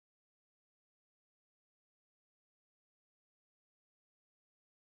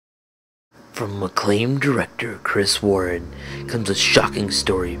From acclaimed director Chris Warren comes a shocking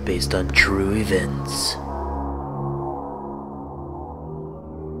story based on true events.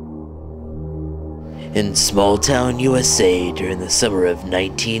 In small-town USA during the summer of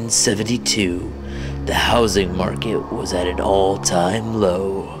 1972, the housing market was at an all-time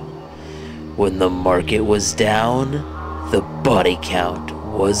low. When the market was down, the body count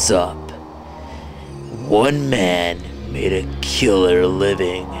was up. One man made a killer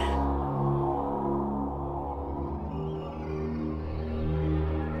living.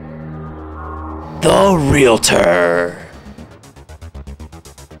 The Realtor.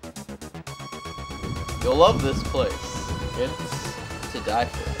 You'll love this place. It's to die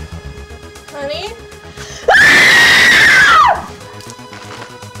for. Honey?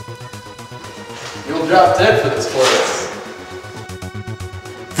 You'll drop dead for this place.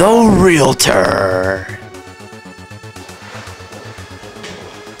 The Realtor.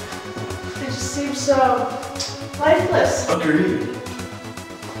 It just seems so lifeless. Agreed.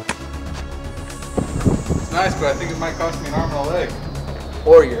 It's nice, but I think it might cost me an arm and a leg.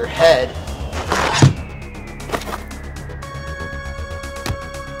 Or your head.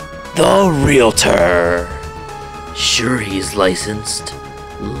 The Realtor. Sure, he's licensed.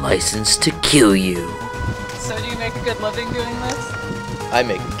 Licensed to kill you. So do you make a good living doing this? I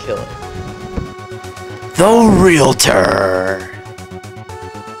make a killing. The Realtor.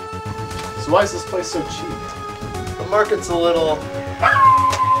 So why is this place so cheap? The market's a little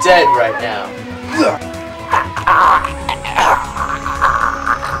dead right now.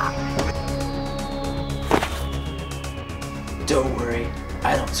 Don't worry,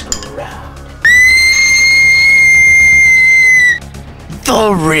 I don't screw around.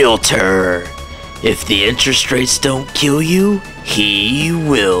 The Realtor. If the interest rates don't kill you, he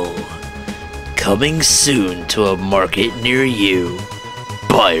will. Coming soon to a market near you.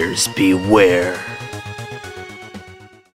 Buyers beware.